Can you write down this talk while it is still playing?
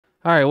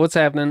Alright, what's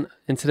happening?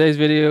 In today's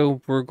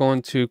video, we're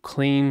going to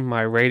clean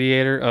my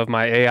radiator of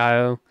my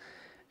AIO.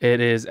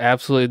 It is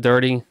absolutely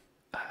dirty.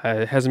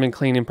 It hasn't been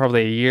cleaned in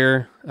probably a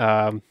year.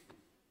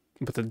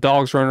 With the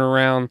dogs running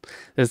around,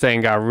 this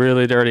thing got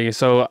really dirty.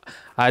 So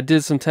I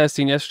did some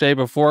testing yesterday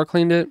before I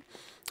cleaned it,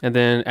 and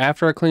then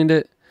after I cleaned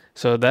it.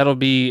 So that'll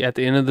be at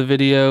the end of the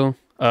video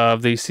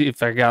of the if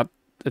the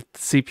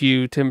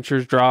CPU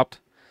temperatures dropped,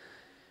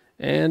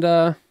 and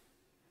it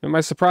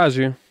might surprise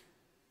you.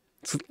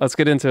 Let's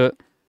get into it.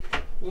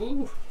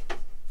 Ooh.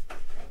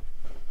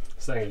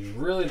 This thing is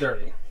really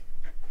dirty.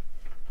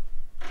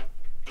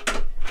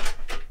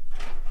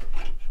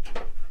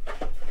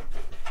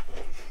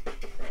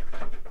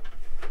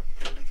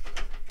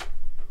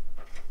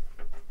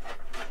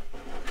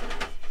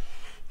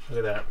 Look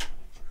at that.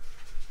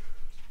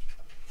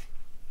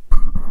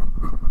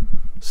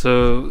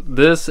 So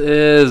this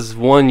is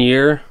 1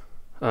 year,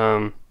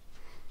 and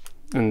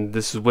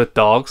this is with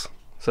dogs.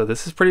 So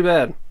this is pretty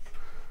bad.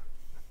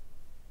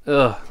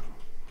 Ugh.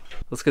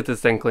 Let's get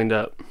this thing cleaned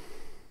up.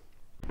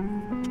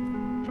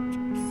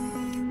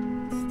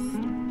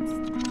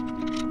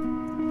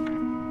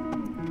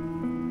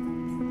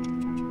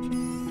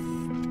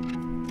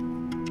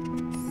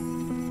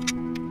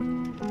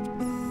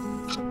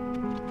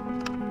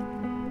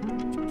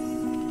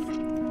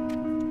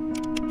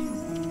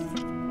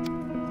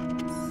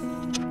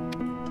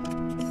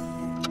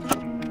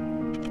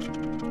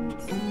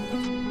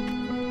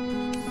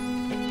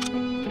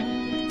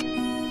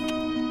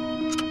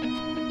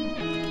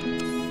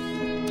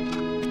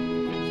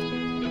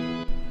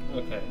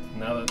 Okay,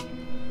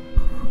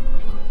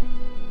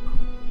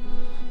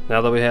 now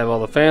that we have all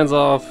the fans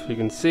off, you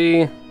can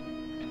see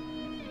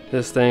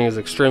this thing is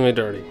extremely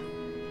dirty.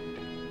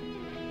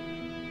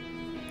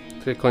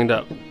 Let's get cleaned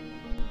up.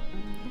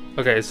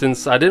 Okay,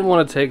 since I didn't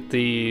want to take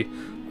the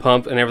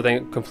pump and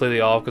everything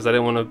completely off because I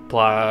didn't want to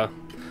apply,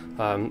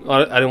 I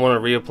didn't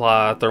want to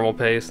reapply thermal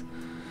paste.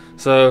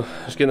 So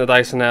just getting the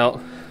Dyson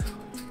out,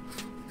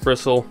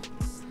 bristle.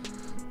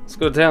 Let's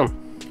go to town.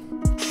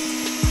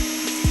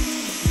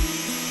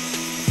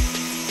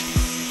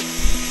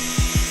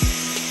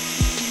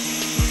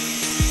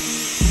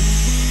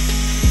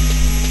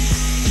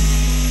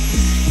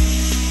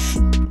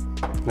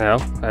 Now,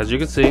 as you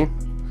can see,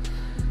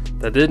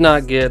 that did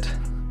not get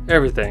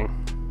everything.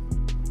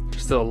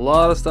 There's still a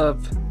lot of stuff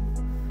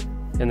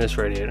in this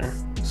radiator.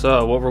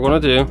 So what we're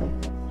going to do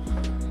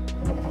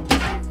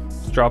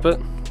is drop it.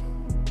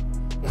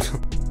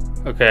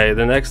 Okay,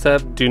 the next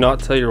step, do not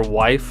tell your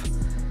wife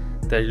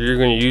that you're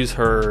going to use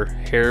her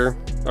hair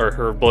or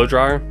her blow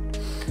dryer,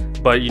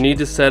 but you need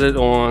to set it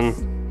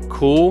on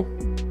cool,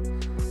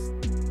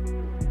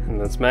 and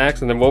that's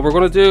max. And then what we're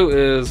going to do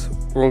is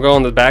we're gonna go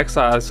on the back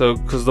side, so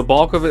because the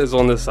bulk of it is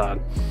on this side,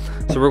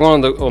 so we're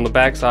going on the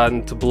back side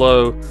and to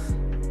blow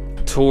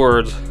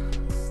towards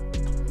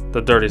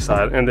the dirty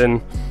side, and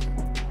then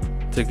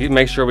to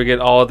make sure we get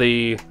all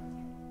the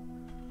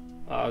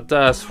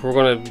dust, we're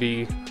going to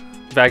be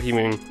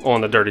vacuuming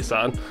on the dirty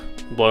side,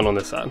 blowing on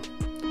this side.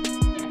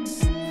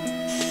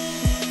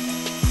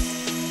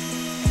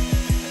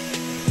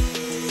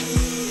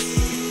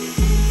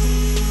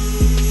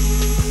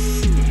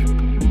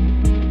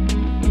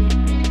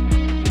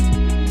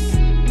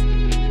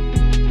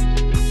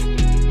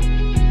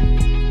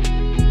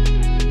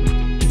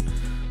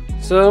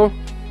 So,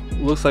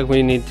 looks like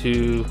we need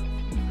to,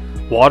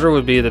 water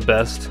would be the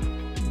best,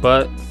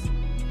 but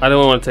I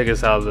don't want to take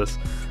this out of this.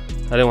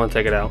 I didn't want to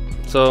take it out.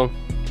 So,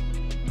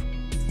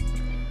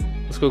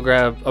 let's go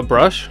grab a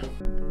brush.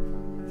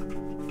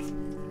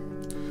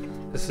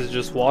 This is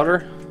just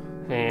water,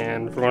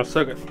 and we're going to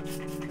soak it.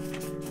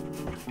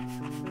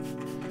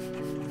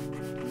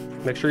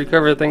 Make sure you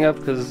cover everything up,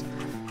 because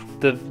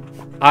the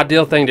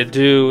ideal thing to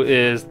do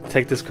is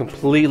take this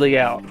completely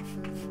out,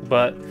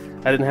 but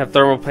I didn't have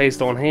thermal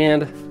paste on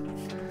hand,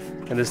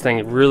 and this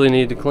thing really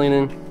needed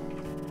cleaning.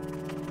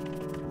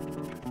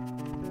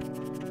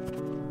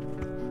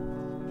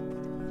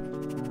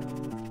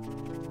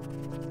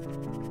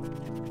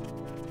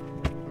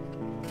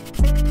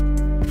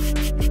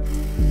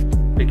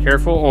 Be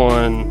careful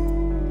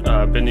on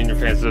bending your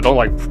fans. So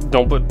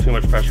don't put too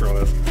much pressure on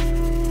this.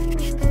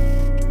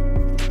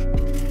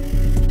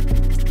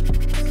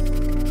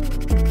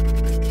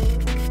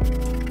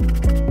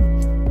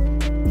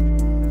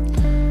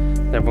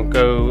 Then we'll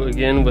go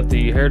again with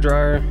the hair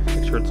dryer,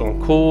 make sure it's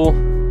on cool.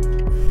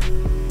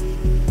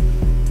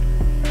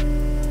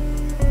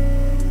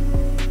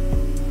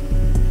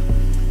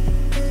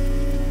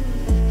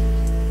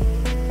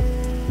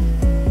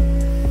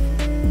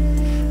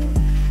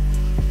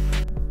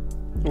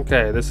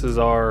 Okay, this is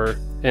our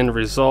end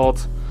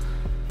result.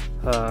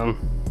 Now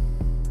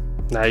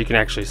you can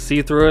actually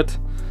see through it.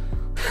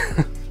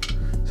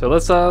 So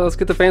let's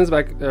get the fans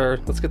back, or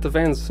let's get the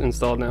fans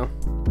installed now.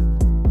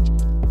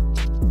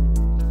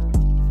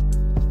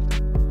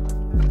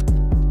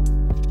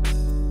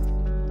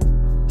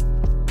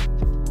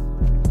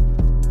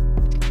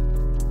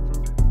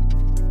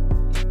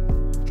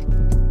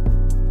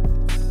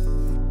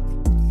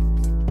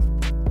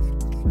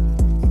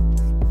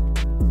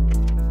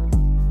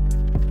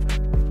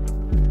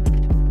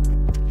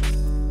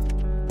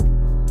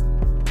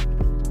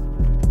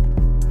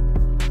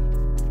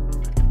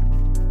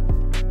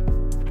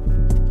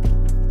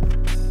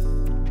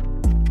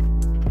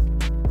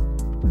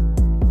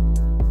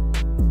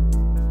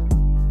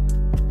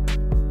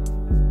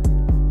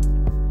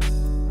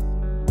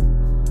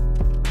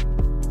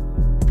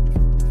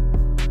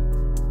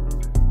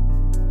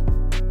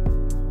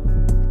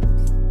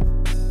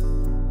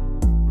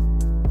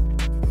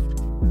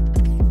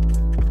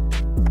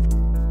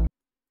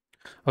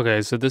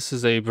 Okay, so this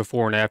is a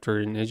before and after,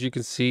 and as you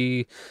can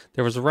see,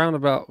 there was around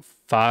about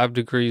 5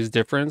 degrees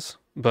difference.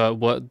 But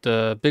what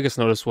the biggest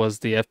notice was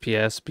the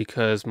FPS,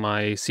 because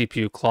my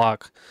CPU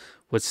clock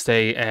would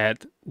stay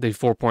at the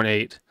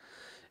 4.8.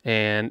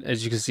 And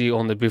as you can see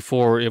on the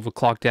before, it would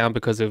clock down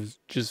because it was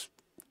just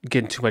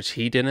getting too much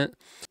heat in it.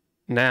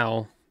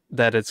 Now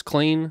that it's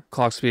clean,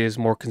 clock speed is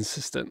more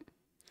consistent.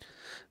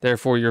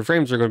 Therefore, your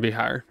frames are going to be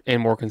higher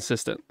and more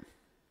consistent.